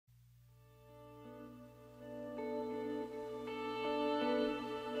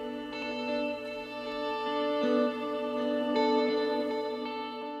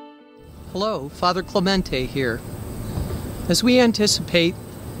Hello, Father Clemente here. As we anticipate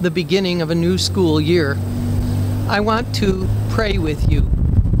the beginning of a new school year, I want to pray with you.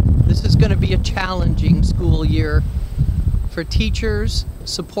 This is going to be a challenging school year for teachers,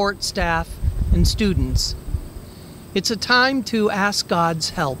 support staff, and students. It's a time to ask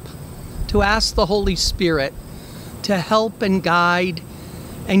God's help, to ask the Holy Spirit to help and guide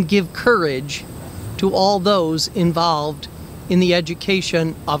and give courage to all those involved in the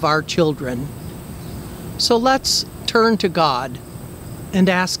education of our children. So let's turn to God and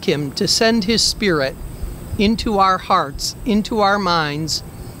ask Him to send His Spirit into our hearts, into our minds,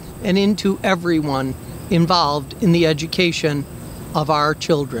 and into everyone involved in the education of our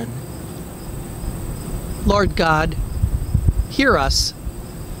children. Lord God, hear us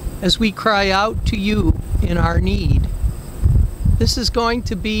as we cry out to you in our need. This is going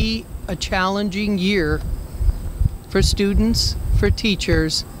to be a challenging year for students, for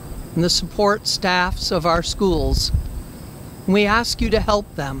teachers, and the support staffs of our schools. We ask you to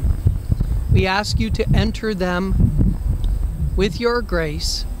help them. We ask you to enter them with your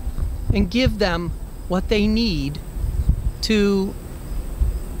grace and give them what they need to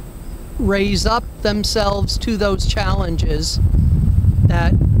raise up themselves to those challenges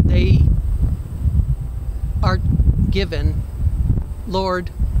that they are given.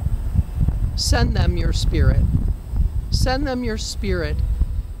 Lord, send them your Spirit. Send them your Spirit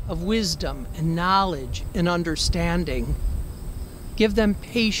of wisdom and knowledge and understanding. Give them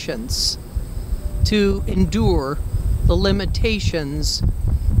patience to endure the limitations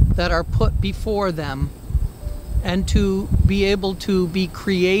that are put before them and to be able to be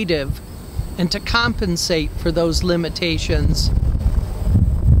creative and to compensate for those limitations.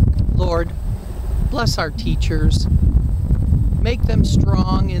 Lord, bless our teachers. Make them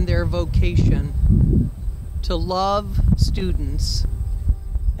strong in their vocation to love students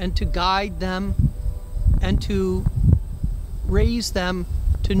and to guide them and to raise them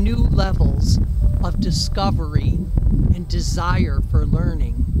to new levels of discovery and desire for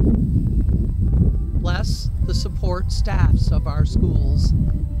learning. Bless the support staffs of our schools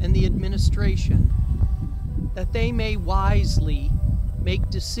and the administration, that they may wisely make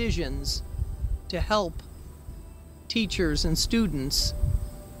decisions to help teachers and students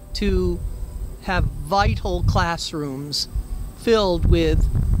to have vital classrooms filled with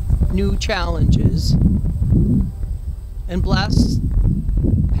new challenges. And bless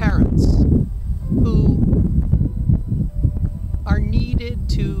parents who are needed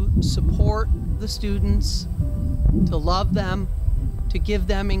to support the students, to love them, to give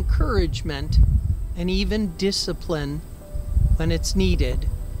them encouragement and even discipline when it's needed.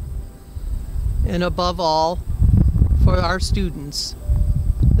 And above all, for our students,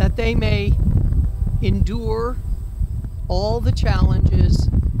 that they may endure all the challenges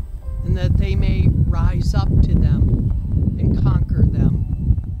and that they may rise up to them and conquer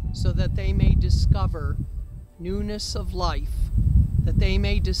them, so that they may discover newness of life, that they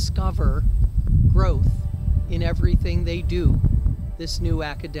may discover growth in everything they do this new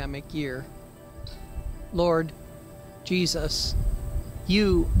academic year. Lord Jesus,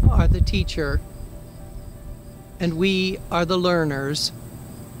 you are the teacher and we are the learners.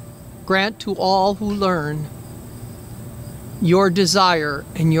 Grant to all who learn your desire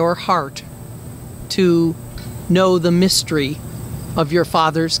and your heart to know the mystery of your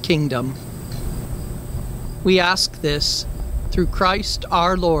Father's kingdom. We ask this through Christ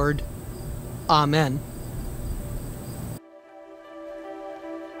our Lord. Amen.